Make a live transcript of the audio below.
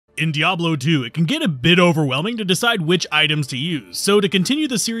in Diablo 2, it can get a bit overwhelming to decide which items to use, so to continue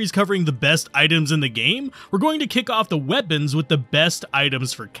the series covering the best items in the game, we're going to kick off the weapons with the best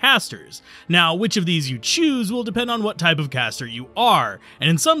items for casters. Now, which of these you choose will depend on what type of caster you are, and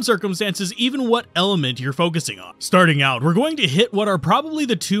in some circumstances, even what element you're focusing on. Starting out, we're going to hit what are probably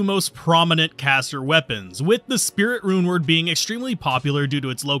the two most prominent caster weapons, with the Spirit runeword being extremely popular due to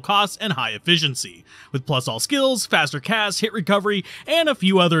its low cost and high efficiency, with plus all skills, faster cast, hit recovery, and a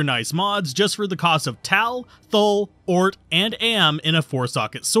few other nice mods just for the cost of Tal, Thul, Ort, and Am in a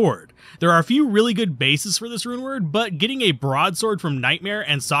 4-socket sword. There are a few really good bases for this runeword, but getting a broadsword from Nightmare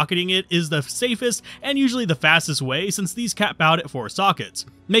and socketing it is the safest and usually the fastest way since these cap out at 4 sockets,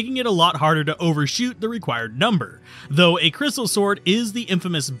 making it a lot harder to overshoot the required number. Though a crystal sword is the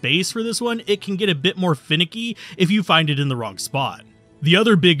infamous base for this one, it can get a bit more finicky if you find it in the wrong spot. The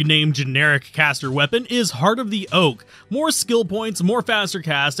other big name generic caster weapon is Heart of the Oak. More skill points, more faster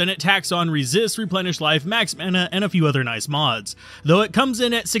cast, and it tacks on resist, replenish life, max mana, and a few other nice mods. Though it comes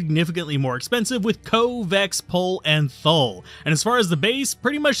in at significantly more expensive with Ko, Vex, Pull, and Thul. And as far as the base,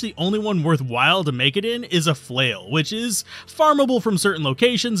 pretty much the only one worthwhile to make it in is a flail, which is farmable from certain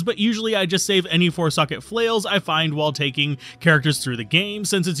locations, but usually I just save any 4-socket flails I find while taking characters through the game,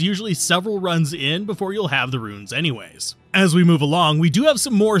 since it's usually several runs in before you'll have the runes anyways. As we move along, we do have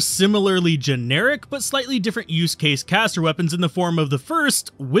some more similarly generic but slightly different use case caster weapons in the form of the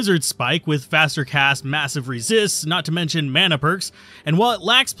first, Wizard Spike, with faster cast, massive resists, not to mention mana perks, and while it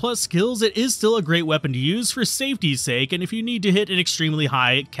lacks plus skills, it is still a great weapon to use for safety's sake and if you need to hit an extremely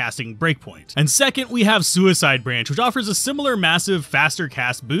high casting breakpoint. And second, we have Suicide Branch, which offers a similar massive faster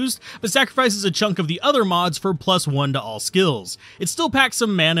cast boost, but sacrifices a chunk of the other mods for +1 to all skills. It still packs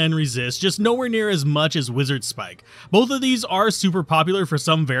some mana and resist, just nowhere near as much as Wizard Spike. Both of these are super popular for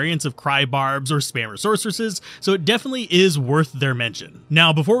some variants of Cry Barbs or Spammer Sorceresses, so it definitely is worth their mention.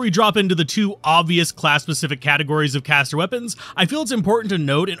 Now, before we drop into the two obvious class-specific categories of caster weapons, I feel it's important to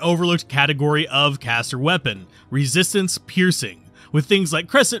note an overlooked category of caster weapon: Resistance Piercing, with things like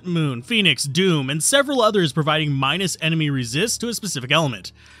Crescent Moon, Phoenix, Doom, and several others providing minus enemy resist to a specific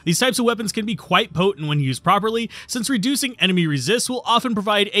element. These types of weapons can be quite potent when used properly, since reducing enemy resist will often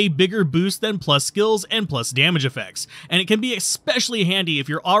provide a bigger boost than plus skills and plus damage effects, and it can be especially handy if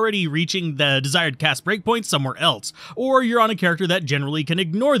you're already reaching the desired cast breakpoint somewhere else, or you're on a character that generally can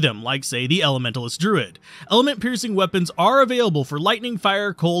ignore them, like say the Elementalist Druid. Element piercing weapons are available for lightning,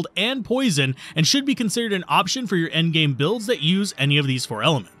 fire, cold, and poison, and should be considered an option for your endgame builds that use any of these 4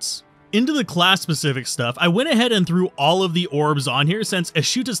 elements. Into the class-specific stuff, I went ahead and threw all of the orbs on here since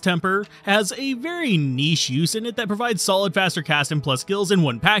Ashuta's Temper has a very niche use in it that provides solid faster cast and plus skills in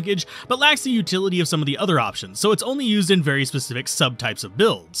one package, but lacks the utility of some of the other options, so it's only used in very specific subtypes of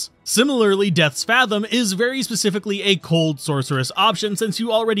builds. Similarly, Death's Fathom is very specifically a cold sorceress option. Since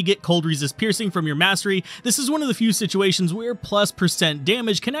you already get cold resist piercing from your mastery, this is one of the few situations where plus %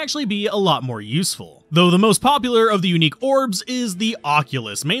 damage can actually be a lot more useful. Though the most popular of the unique orbs is the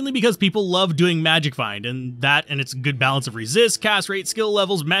Oculus, mainly because people love doing Magic Find, and its good balance of resist, cast rate, skill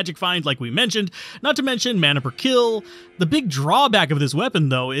levels, Magic Find like we mentioned, not to mention mana per kill. The big drawback of this weapon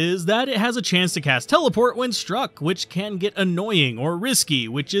though is that it has a chance to cast Teleport when struck, which can get annoying or risky,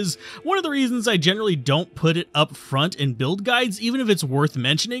 which is one of the reasons I generally don't put it up front in build guides, even if it's worth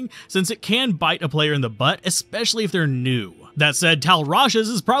mentioning, since it can bite a player in the butt, especially if they're new. That said, Tal Rasha's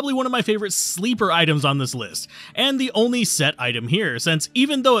is probably one of my favorite sleeper items on this list, and the only set item here, since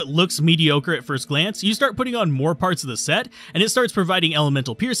even though it looks mediocre at first glance, you start putting on more parts of the set, and it starts providing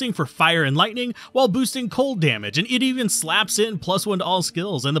elemental piercing for fire and lightning, while boosting cold damage, and it even slaps in +1 to all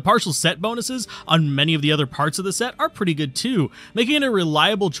skills, and the partial set bonuses on many of the other parts of the set are pretty good too, making it a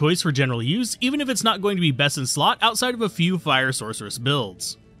reliable choice for general use, even if it's not going to be best in slot outside of a few fire sorceress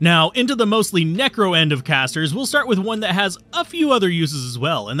builds. Now, into the mostly necro end of casters, we'll start with one that has a few other uses as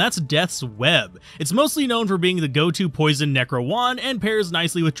well, and that's Death's Web. It's mostly known for being the go-to poison necro wand and pairs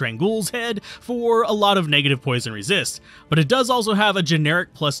nicely with Trangul's Head for a lot of negative poison resist, but it does also have a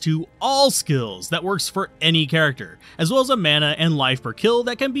generic +2 all skills that works for any character, as well as a mana and life per kill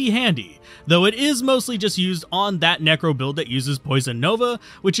that can be handy, though it is mostly just used on that necro build that uses Poison Nova,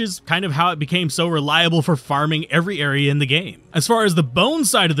 which is kind of how it became so reliable for farming every area in the game. As far as the bone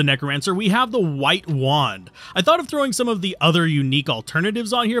side of the Necromancer, we have the White Wand. I thought of throwing some of the other unique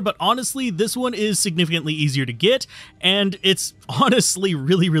alternatives on here, but honestly, this one is significantly easier to get, and it's honestly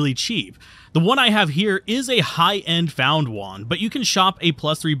really cheap. The one I have here is a high-end found wand, but you can shop a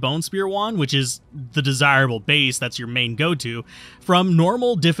 +3 Bone Spear wand, which is the desirable base, that's your main go-to, from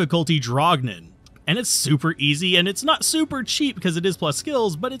normal difficulty Drognin. and it's super easy, and it's not super cheap because it is plus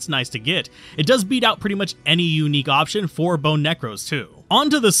skills, but it's nice to get. It does beat out pretty much any unique option for Bone Necros too. On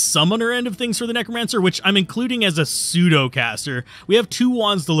to the summoner end of things for the Necromancer, which I'm including as a pseudo-caster. We have two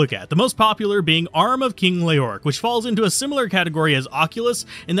wands to look at, the most popular being Arm of King Leoric, which falls into a similar category as Oculus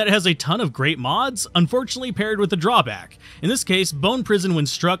in that it has a ton of great mods, unfortunately paired with a drawback. In this case, Bone Prison when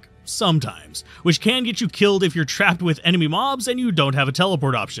struck sometimes, which can get you killed if you're trapped with enemy mobs and you don't have a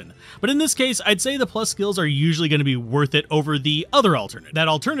teleport option. But in this case, I'd say the plus skills are usually going to be worth it over the other alternate. That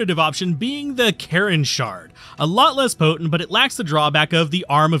alternative option being the Karen Shard. A lot less potent, but it lacks the drawback of the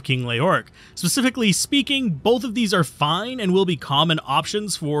Arm of King Leoric. Specifically speaking, both of these are fine and will be common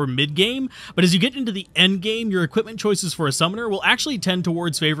options for mid-game, but as you get into the end game, your equipment choices for a summoner will actually tend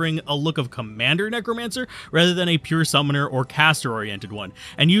towards favoring a look of Commander Necromancer rather than a pure summoner or caster-oriented one,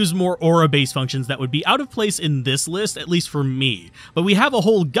 and use more aura-based functions that would be out of place in this list, at least for me. But we have a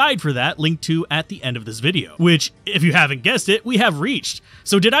whole guide for that linked to at the end of this video, which, if you haven't guessed it, we have reached.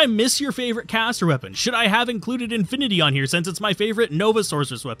 So did I miss your favorite caster weapon? Should I have included Infinity on here since it's my favorite Nova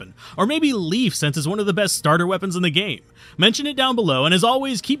Sorceress weapon? Or maybe Leaf since it's one of the best starter weapons in the game? Mention it down below, and as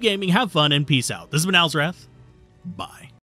always, keep gaming, have fun, and peace out. This has been Alzorath. Bye.